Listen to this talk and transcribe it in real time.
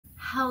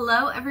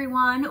Hello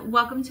everyone,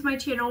 welcome to my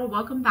channel,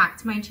 welcome back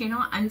to my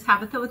channel. I'm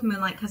Tabitha with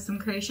Moonlight Custom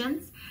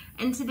Creations,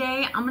 and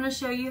today I'm going to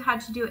show you how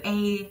to do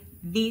a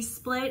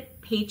V-split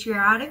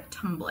patriotic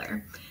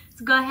tumbler.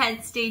 So go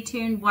ahead, stay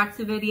tuned, watch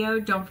the video,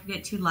 don't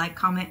forget to like,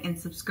 comment, and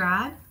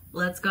subscribe.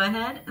 Let's go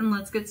ahead and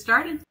let's get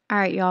started.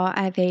 Alright y'all,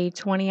 I have a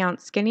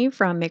 20-ounce skinny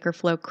from Maker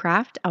Flow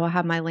Craft. I will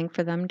have my link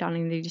for them down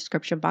in the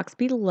description box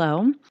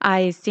below.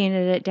 I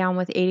sanded it down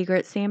with 80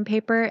 grit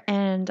sandpaper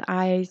and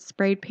I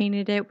sprayed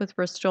painted it with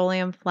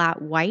Rust-Oleum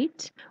flat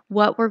white.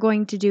 What we're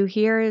going to do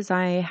here is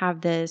I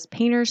have this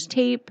painter's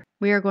tape.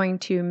 We are going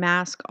to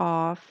mask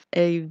off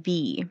a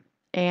V.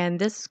 And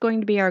this is going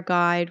to be our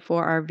guide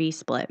for our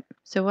V-split.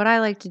 So what I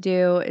like to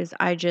do is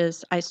I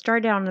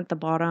start down at the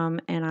bottom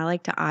and I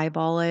like to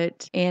eyeball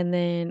it, and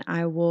then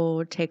I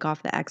will take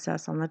off the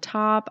excess on the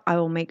top. I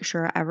will make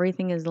sure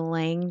everything is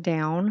laying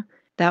down.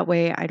 That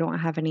way I don't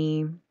have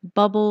any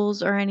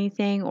bubbles or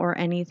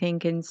anything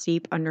can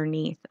seep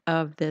underneath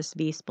of this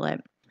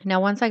V-split.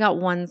 Now once I got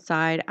one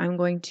side, I'm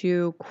going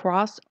to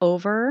cross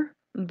over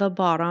the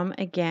bottom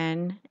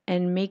again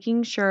and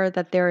making sure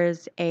that there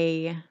is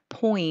a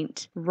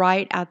point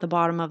right at the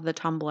bottom of the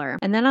tumbler.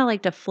 And then I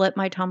like to flip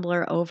my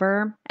tumbler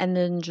over and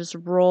then just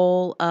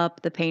roll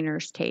up the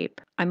painter's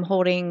tape. I'm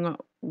holding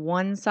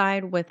one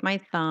side with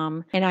my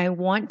thumb and I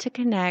want to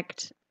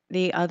connect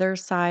the other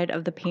side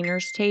of the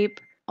painter's tape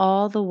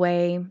all the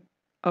way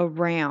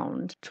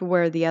around to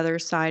where the other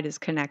side is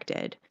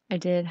connected. I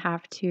did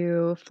have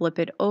to flip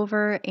it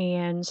over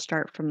and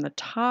start from the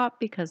top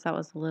because that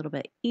was a little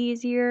bit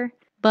easier.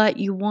 But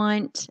you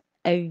want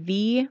a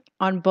V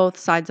on both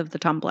sides of the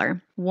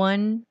tumbler.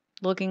 One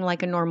looking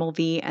like a normal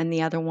V and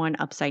the other one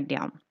upside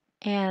down.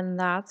 And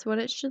that's what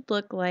it should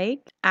look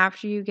like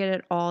after you get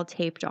it all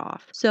taped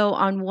off. So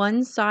on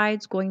one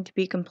side's going to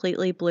be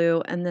completely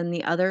blue and then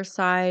the other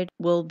side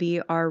will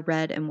be our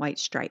red and white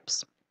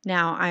stripes.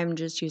 Now I'm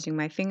just using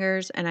my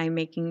fingers and I'm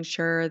making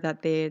sure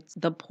that the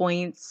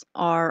points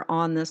are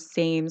on the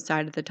same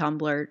side of the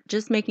tumbler,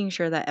 just making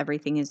sure that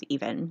everything is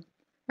even.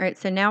 All right,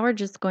 so now we're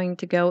just going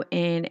to go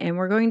in and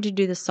we're going to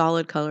do the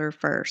solid color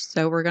first.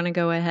 So we're going to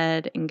go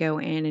ahead and go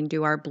in and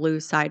do our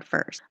blue side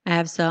first. I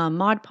have some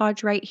Mod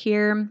Podge right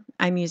here.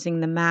 I'm using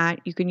the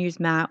matte. You can use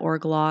matte or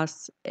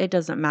gloss. It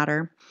doesn't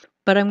matter.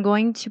 But I'm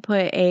going to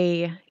put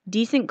a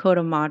decent coat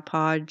of Mod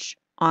Podge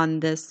on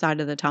this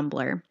side of the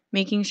tumbler,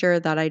 making sure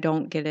that I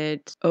don't get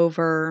it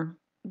over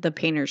the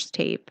painter's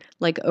tape,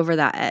 like over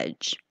that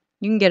edge.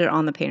 You can get it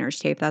on the painter's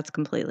tape. That's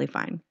completely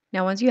fine.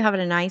 Now, once you have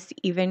a nice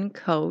even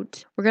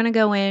coat, we're going to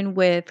go in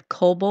with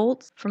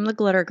Cobalt from the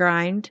Glitter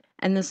Grind,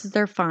 and this is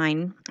their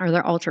fine, or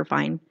their ultra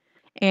fine.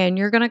 And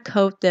you're going to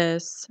coat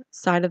this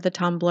side of the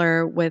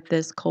tumbler with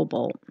this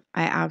Cobalt.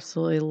 I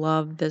absolutely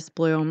love this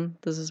blue.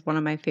 This is one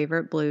of my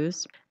favorite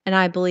blues. And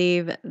I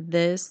believe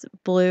this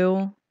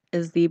blue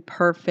is the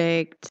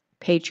perfect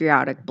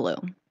patriotic blue.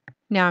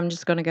 Now I'm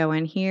just going to go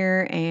in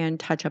here and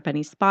touch up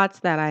any spots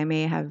that I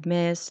may have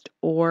missed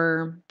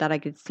or that I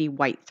could see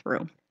white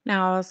through.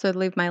 Now I'll also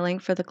leave my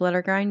link for the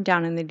glitter grind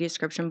down in the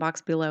description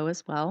box below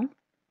as well.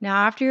 Now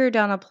after you're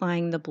done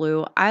applying the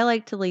blue, I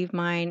like to leave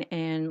mine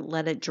and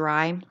let it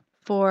dry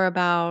for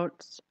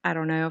about,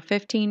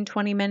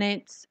 15-20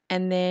 minutes,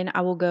 and then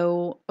I will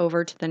go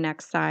over to the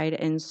next side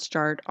and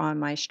start on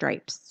my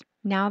stripes.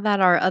 Now that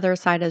our other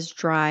side has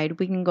dried,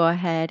 we can go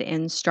ahead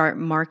and start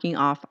marking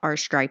off our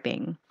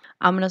striping.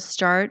 I'm going to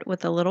start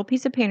with a little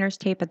piece of painter's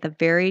tape at the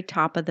very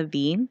top of the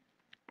V.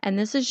 And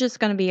this is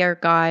just going to be our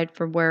guide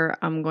for where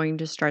I'm going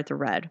to start the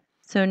red.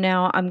 So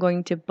now I'm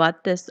going to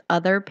butt this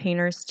other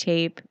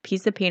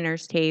piece of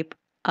painter's tape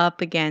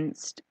up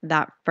against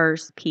that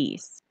first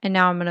piece. And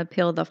now I'm going to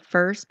peel the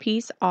first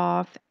piece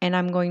off and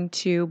I'm going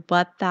to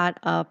butt that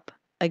up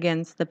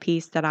against the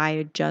piece that I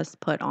had just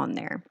put on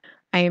there.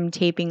 I am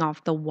taping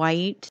off the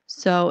white,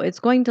 so it's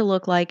going to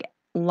look like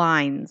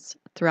lines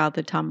throughout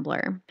the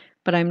tumbler.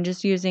 But I'm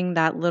just using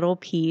that little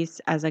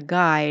piece as a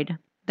guide.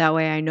 That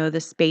way I know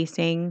the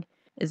spacing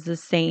is the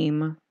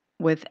same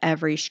with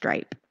every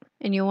stripe.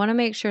 And you want to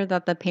make sure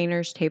that the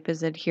painter's tape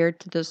is adhered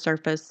to the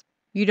surface.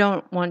 You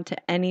don't want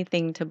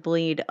anything to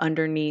bleed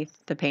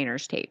underneath the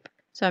painter's tape.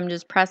 So I'm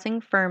just pressing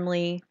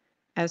firmly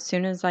as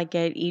soon as I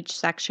get each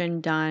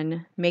section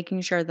done,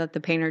 making sure that the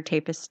painter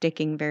tape is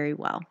sticking very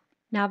well.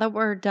 Now that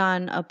we're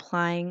done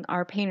applying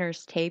our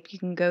painter's tape, you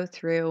can go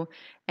through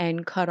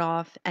and cut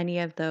off any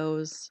of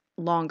those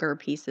longer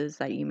pieces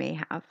that you may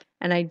have.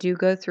 And I do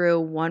go through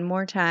one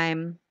more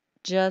time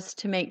just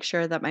to make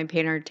sure that my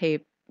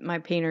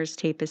painter's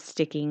tape is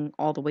sticking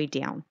all the way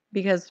down.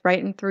 Because right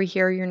in through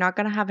here, you're not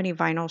going to have any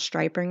vinyl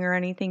striping or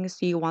anything,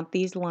 so you want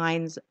these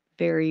lines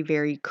very,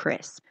 very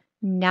crisp.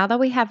 Now that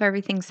we have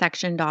everything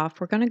sectioned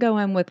off, we're going to go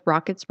in with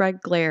Rocket's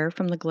Red Glare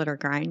from the Glitter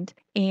Grind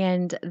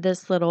and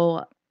this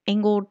little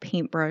angled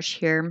paintbrush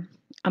here.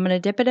 I'm going to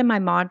dip it in my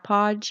Mod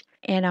Podge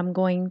and I'm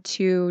going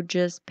to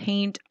just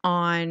paint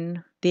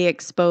on the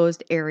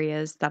exposed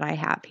areas that I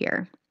have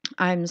here.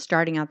 I'm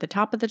starting at the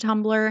top of the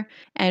tumbler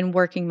and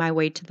working my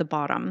way to the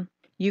bottom.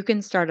 You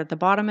can start at the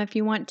bottom if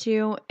you want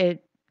to.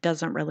 It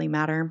doesn't really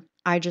matter.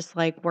 I just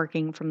like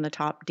working from the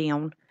top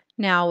down.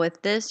 Now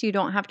with this, you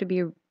don't have to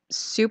be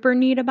super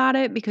neat about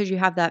it because you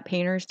have that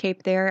painter's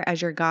tape there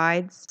as your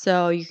guides.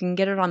 So you can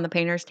get it on the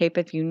painter's tape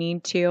if you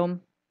need to.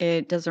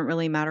 It doesn't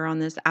really matter on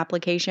this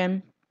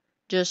application.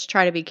 Just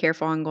try to be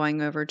careful on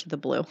going over to the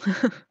blue.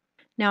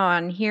 Now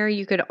on here,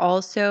 you could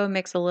also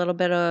mix a little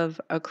bit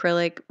of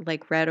acrylic,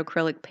 like red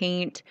acrylic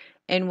paint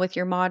in with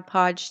your Mod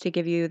Podge to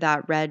give you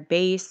that red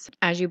base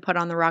as you put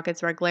on the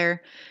Rockets Red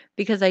Glare,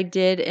 because I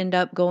did end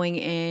up going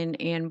in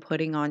and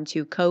putting on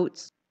 2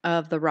 coats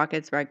of the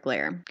Rockets Red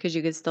Glare because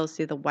you could still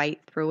see the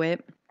white through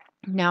it.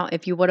 Now,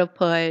 if you would have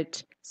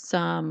put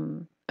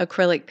some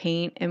acrylic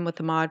paint in with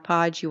the Mod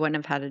Podge, you wouldn't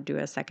have had to do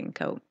a second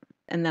coat.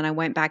 And then I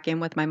went back in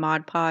with my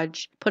Mod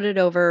Podge, put it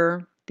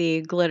over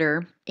the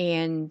glitter,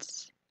 and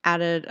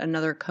added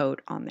another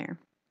coat on there.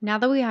 Now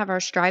that we have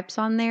our stripes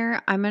on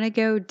there, I'm going to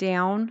go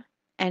down,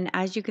 and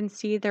as you can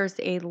see, there's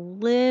a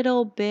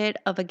little bit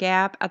of a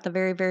gap at the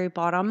very, very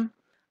bottom.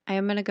 I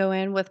am going to go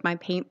in with my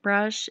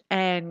paintbrush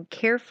and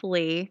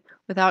carefully,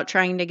 without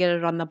trying to get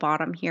it on the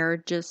bottom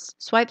here,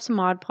 just swipe some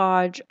Mod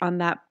Podge on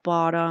that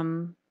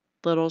bottom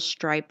little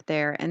stripe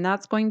there, and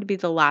that's going to be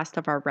the last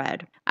of our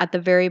red. At the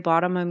very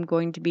bottom, I'm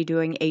going to be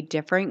doing a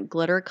different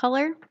glitter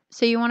color.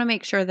 So you want to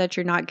make sure that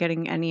you're not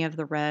getting any of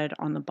the red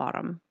on the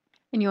bottom.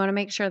 And you want to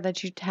make sure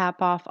that you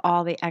tap off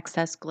all the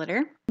excess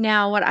glitter.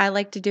 Now what I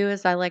like to do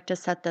is I like to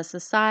set this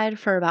aside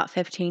for about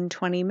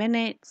 15-20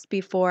 minutes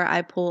before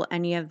I pull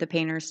any of the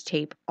painter's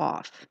tape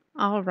off.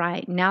 All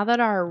right, now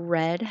that our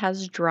red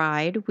has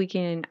dried,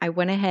 I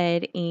went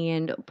ahead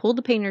and pulled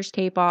the painter's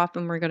tape off,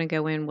 and we're going to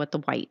go in with the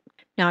white.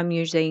 Now I'm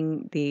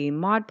using the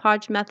Mod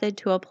Podge method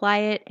to apply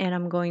it, and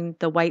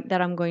the white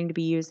that I'm going to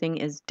be using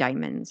is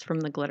Diamonds from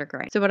the Glitter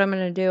Grind. So what I'm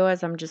going to do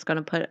is I'm just going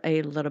to put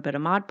a little bit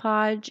of Mod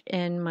Podge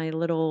in my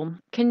little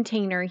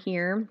container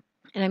here,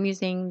 and I'm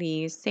using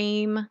the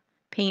same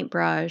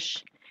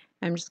paintbrush.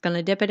 I'm just going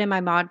to dip it in my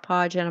Mod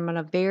Podge, and I'm going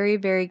to very,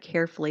 very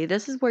carefully,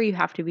 this is where you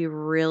have to be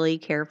really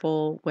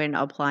careful when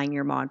applying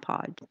your Mod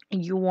Podge.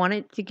 You want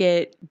it to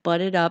get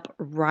butted up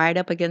right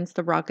up against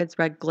the Rockets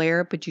Red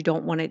Glare, but you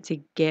don't want it to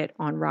get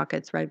on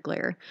Rockets Red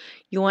Glare.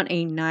 You want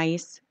a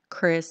nice,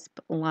 crisp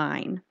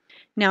line.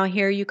 Now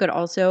here you could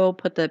also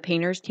put the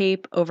painter's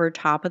tape over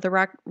top of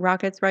the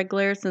Rockets Red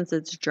Glare since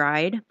it's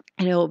dried,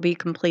 and it will be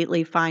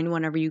completely fine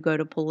whenever you go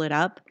to pull it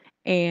up.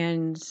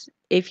 And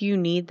if you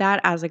need that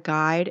as a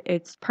guide,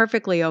 it's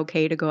perfectly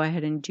okay to go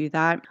ahead and do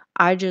that.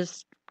 I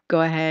just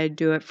go ahead,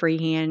 do it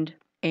freehand,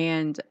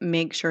 and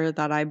make sure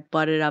that I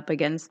butt it up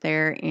against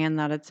there and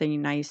that it's a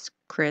nice,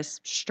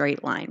 crisp,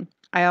 straight line.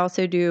 I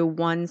also do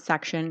one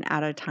section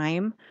at a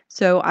time.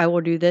 So I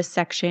will do this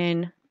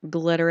section,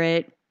 glitter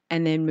it,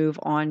 and then move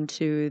on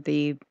to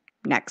the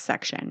next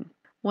section.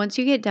 Once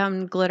you get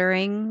done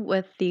glittering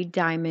with the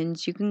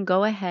diamonds, you can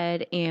go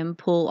ahead and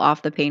pull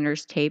off the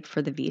painter's tape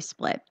for the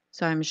V-split.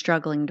 So I'm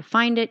struggling to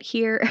find it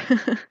here.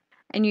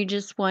 And you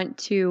just want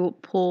to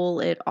pull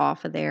it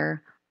off of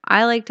there.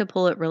 I like to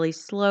pull it really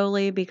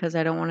slowly because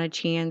I don't want a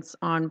chance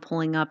on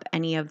pulling up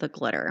any of the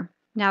glitter.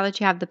 Now that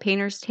you have the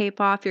painter's tape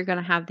off, you're going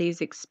to have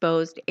these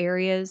exposed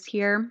areas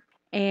here.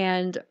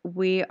 And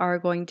we are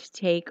going to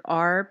take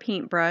our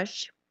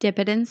paintbrush, dip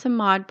it in some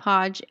Mod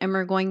Podge, and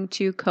we're going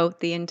to coat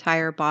the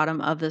entire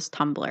bottom of this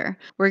tumbler.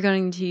 We're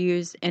going to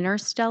use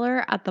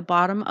Interstellar at the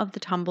bottom of the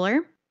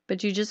tumbler,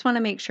 but you just want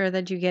to make sure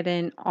that you get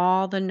in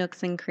all the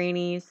nooks and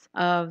crannies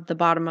of the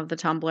bottom of the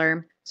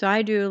tumbler. So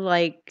I do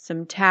like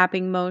some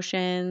tapping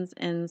motions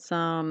and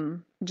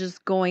some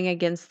just going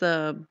against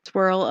the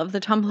swirl of the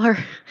tumbler,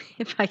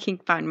 if I can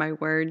find my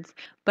words.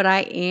 But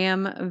I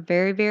am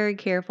very, very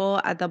careful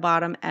at the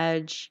bottom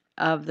edge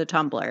of the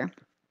tumbler.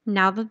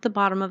 Now that the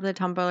bottom of the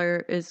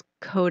tumbler is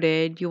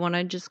coated, you want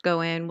to just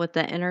go in with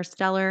the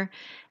Interstellar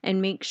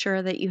and make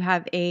sure that you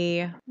have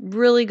a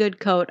really good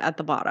coat at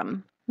the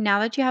bottom. Now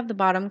that you have the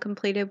bottom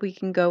completed, we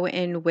can go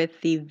in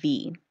with the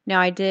V. Now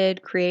I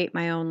did create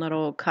my own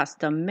little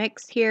custom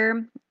mix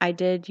here. I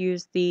did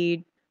use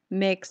the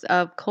mix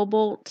of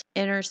Cobalt,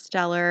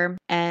 Interstellar,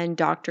 and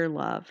Dr.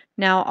 Love.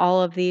 Now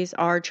all of these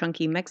are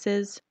chunky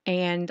mixes,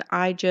 and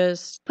I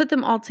just put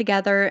them all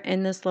together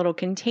in this little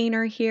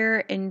container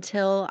here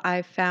until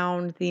I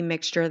found the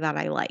mixture that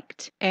I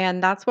liked.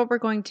 And that's what we're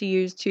going to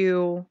use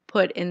to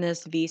put in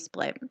this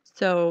V-split.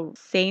 So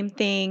same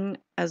thing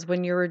as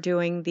when you were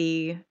doing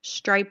the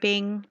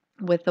striping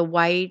with the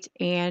white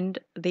and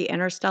the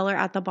Interstellar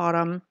at the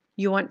bottom.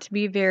 You want to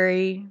be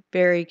very,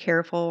 very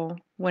careful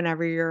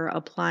whenever you're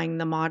applying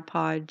the Mod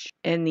Podge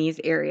in these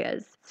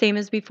areas. Same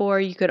as before,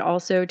 you could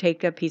also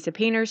take a piece of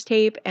painter's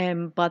tape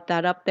and butt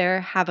that up there,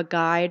 have a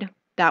guide.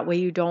 That way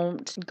you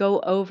don't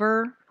go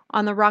over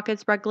on the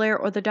Rockets Red Glare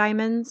or the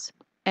diamonds.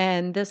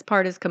 And this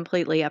part is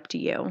completely up to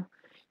you.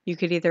 You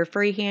could either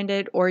freehand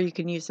it or you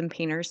can use some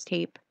painter's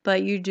tape.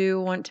 But you do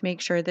want to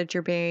make sure that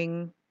you're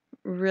being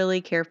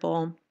really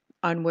careful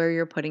on where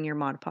you're putting your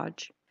Mod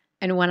Podge.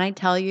 And when I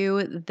tell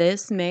you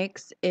this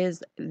mix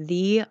is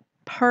the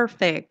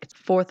perfect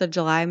 4th of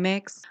July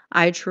mix,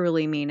 I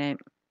truly mean it.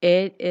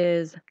 It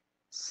is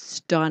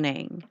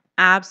stunning.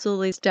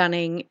 absolutely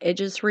stunning. It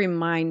just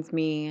reminds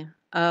me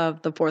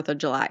of the 4th of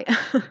July.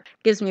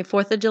 Gives me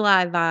 4th of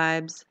July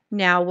vibes.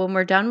 Now, when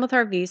we're done with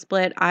our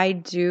V-split, I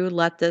do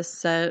let this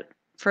set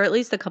for at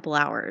least a couple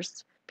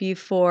hours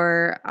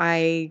before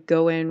I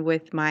go in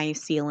with my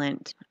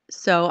sealant.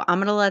 So I'm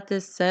going to let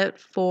this sit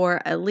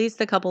for at least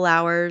a couple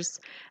hours,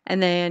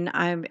 and then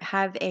I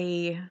have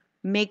a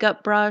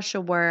makeup brush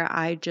where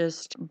I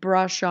just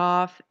brush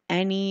off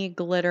any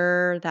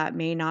glitter that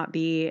may not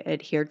be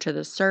adhered to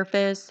the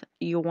surface.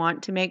 You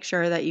want to make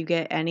sure that you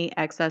get any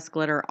excess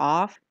glitter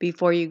off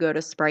before you go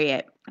to spray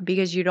it,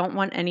 because you don't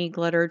want any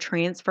glitter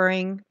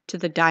transferring to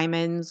the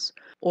diamonds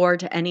or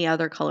to any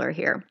other color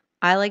here.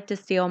 I like to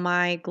seal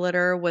my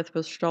glitter with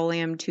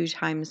Rust-Oleum 2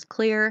 times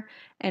clear,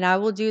 and I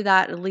will do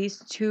that at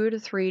least 2 to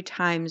 3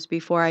 times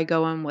before I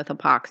go in with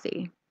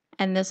epoxy.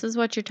 And this is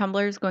what your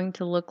tumbler is going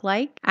to look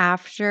like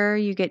after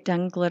you get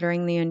done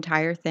glittering the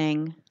entire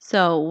thing.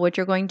 So what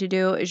you're going to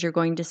do is you're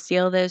going to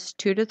seal this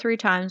 2 to 3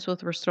 times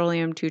with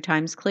Rust-Oleum 2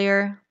 times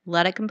clear,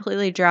 let it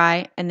completely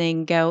dry, and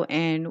then go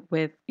in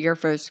with your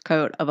first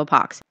coat of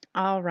epoxy.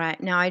 All right,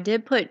 now I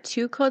did put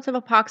 2 coats of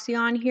epoxy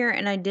on here,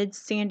 and I did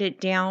sand it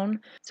down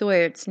so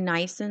where it's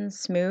nice and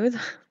smooth.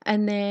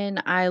 And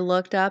then I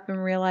looked up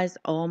and realized,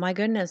 oh my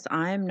goodness,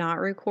 I'm not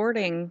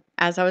recording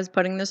as I was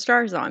putting the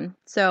stars on.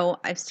 So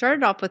I've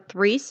started off with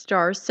 3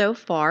 stars so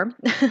far.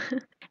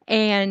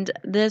 And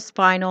this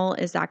vinyl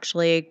is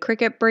actually a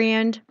Cricut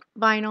brand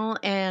vinyl,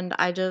 and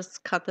I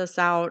just cut this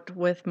out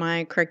with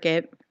my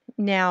Cricut.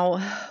 Now,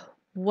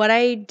 what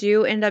I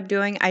do end up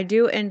doing, I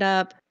do end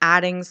up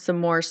adding some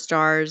more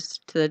stars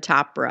to the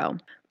top row.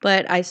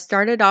 But I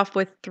started off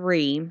with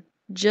 3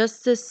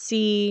 just to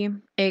see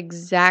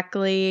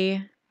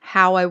exactly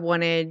how I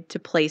wanted to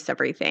place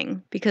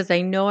everything, because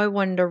I know I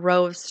wanted a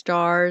row of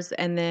stars,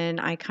 and then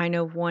I kind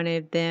of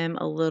wanted them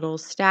a little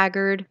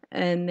staggered,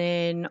 and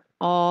then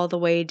all the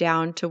way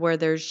down to where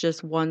there's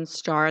just 1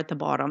 star at the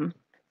bottom.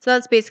 So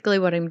that's basically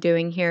what I'm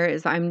doing here,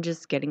 is I'm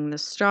just getting the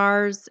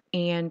stars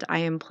and I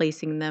am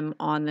placing them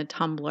on the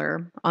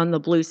tumbler on the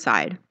blue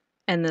side.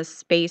 And the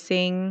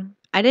spacing,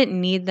 I didn't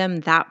need them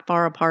that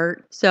far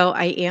apart, so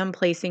I am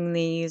placing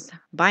these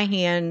by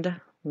hand,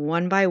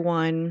 one by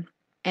one,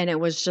 and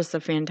it was just a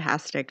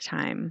fantastic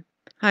time.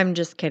 I'm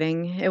just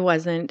kidding. It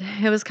wasn't.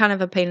 It was kind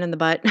of a pain in the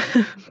butt,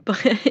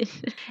 but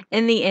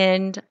in the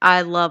end,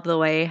 I love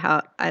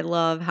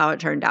how it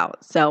turned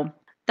out. So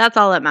that's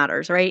all that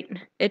matters, right?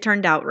 It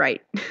turned out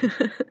right.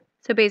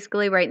 So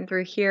basically, right in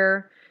through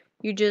here,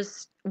 you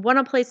just want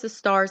to place the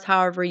stars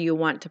however you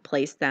want to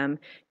place them.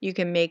 You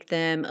can make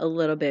them a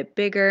little bit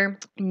bigger.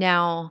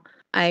 Now,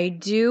 I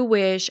do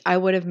wish I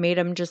would have made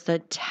them just a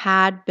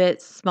tad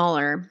bit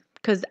smaller,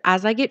 because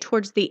as I get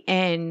towards the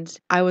end,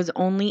 I was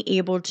only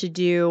able to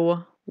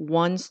do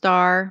 1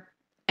 star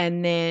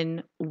and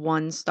then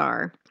 1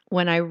 star,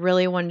 when I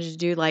really wanted to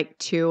do like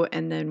 2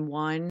 and then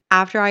 1.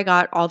 After I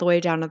got all the way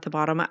down at the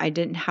bottom, I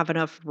didn't have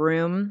enough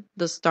room.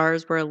 The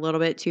stars were a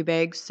little bit too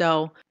big.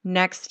 So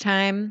next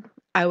time,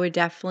 I would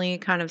definitely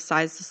kind of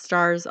size the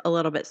stars a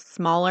little bit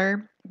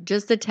smaller,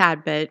 just a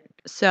tad bit,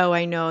 so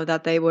I know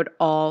that they would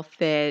all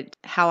fit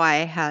how I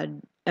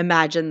had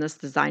imagined this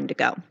design to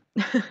go.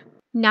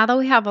 Now that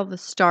we have all the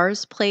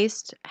stars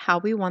placed how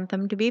we want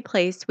them to be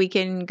placed, we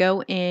can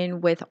go in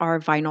with our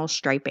vinyl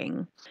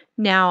striping.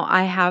 Now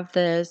I have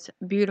this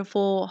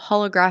beautiful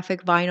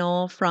holographic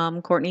vinyl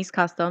from Courtney's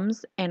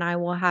Customs, and I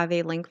will have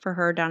a link for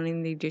her down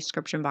in the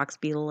description box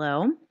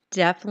below.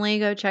 Definitely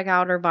go check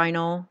out her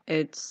vinyl.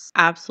 It's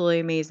absolutely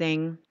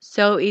amazing.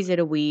 So easy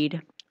to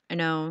weed. I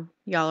know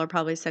y'all are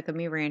probably sick of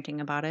me ranting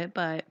about it,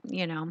 but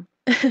you know.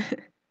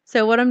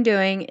 So what I'm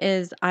doing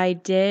is I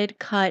did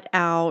cut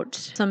out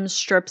some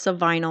strips of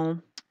vinyl,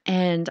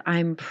 and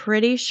I'm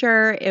pretty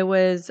sure it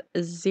was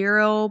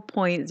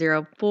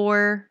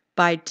 0.04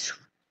 by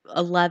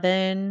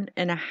 11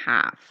 and a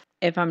half,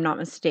 if I'm not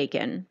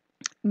mistaken.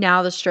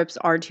 Now the strips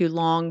are too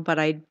long, but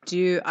I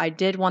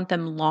did want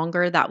them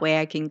longer. That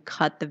way I can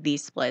cut the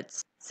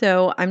V-splits.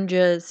 So I'm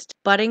just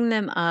butting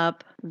them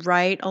up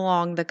right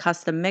along the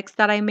custom mix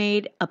that I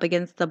made up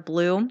against the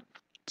blue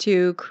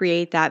to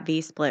create that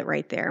V-split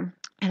right there.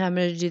 And I'm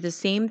going to do the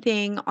same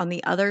thing on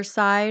the other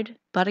side,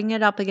 butting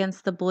it up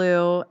against the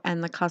blue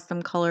and the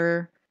custom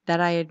color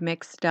that I had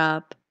mixed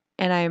up.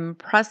 And I'm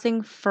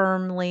pressing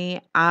firmly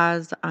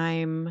as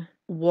I'm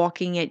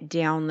walking it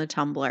down the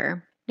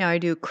tumbler. Now I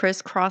do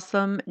crisscross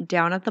them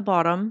down at the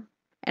bottom,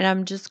 and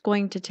I'm just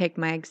going to take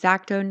my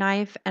X-Acto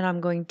knife and I'm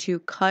going to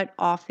cut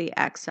off the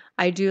excess.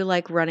 I do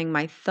like running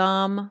my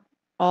thumb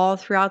all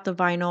throughout the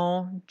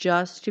vinyl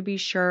just to be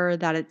sure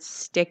that it's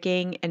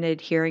sticking and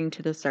adhering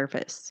to the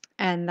surface.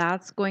 And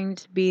that's going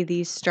to be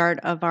the start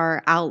of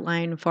our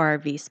outline for our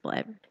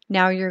V-split.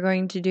 Now you're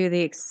going to do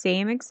the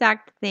same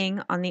exact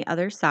thing on the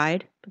other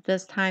side, but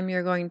this time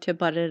you're going to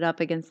butt it up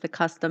against the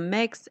custom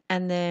mix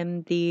and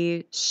then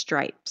the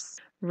stripes.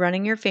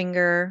 Running your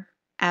finger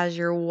as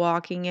you're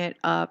walking it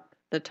up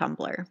the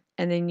tumbler.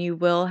 And then you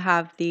will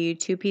have the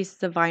 2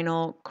 pieces of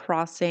vinyl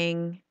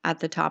crossing at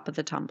the top of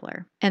the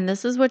tumbler. And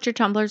this is what your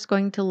tumbler is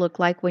going to look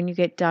like when you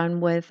get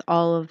done with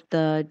all of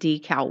the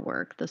decal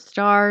work, the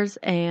stars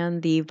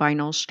and the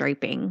vinyl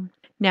striping.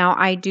 Now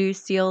I do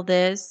seal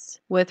this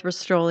with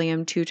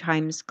Rust-Oleum 2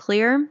 times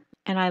clear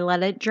and I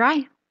let it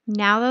dry.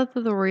 Now that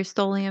the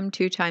Rust-Oleum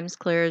 2 times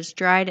clear is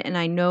dried and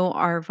I know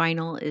our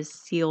vinyl is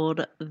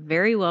sealed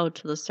very well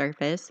to the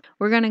surface,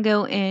 we're going to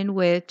go in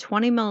with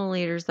 20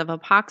 milliliters of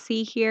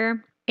epoxy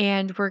here.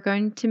 And we're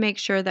going to make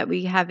sure that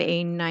we have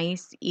a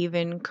nice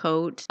even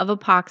coat of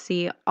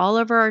epoxy all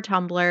over our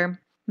tumbler,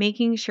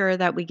 making sure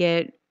that we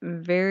get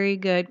very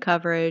good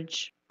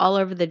coverage all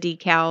over the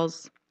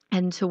decals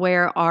and to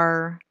where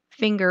our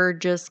finger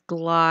just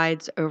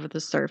glides over the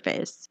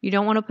surface. You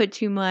don't want to put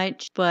too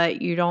much,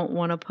 but you don't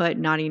want to put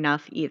not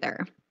enough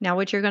either. Now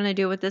what you're going to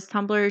do with this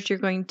tumbler is you're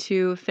going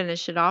to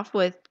finish it off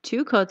with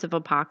 2 coats of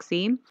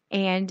epoxy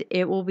and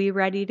it will be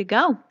ready to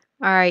go.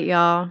 All right,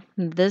 y'all,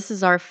 this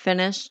is our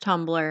finished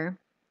tumbler.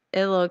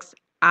 It looks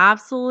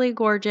absolutely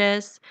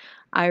gorgeous.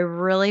 I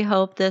really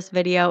hope this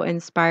video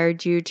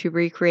inspired you to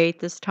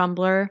recreate this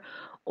tumbler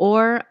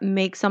or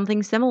make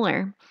something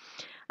similar.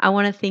 I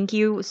want to thank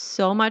you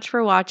so much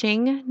for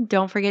watching.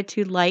 Don't forget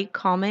to like,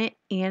 comment,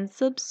 and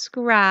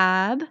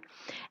subscribe.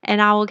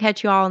 And I will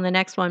catch you all in the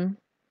next one.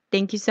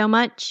 Thank you so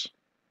much.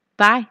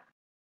 Bye.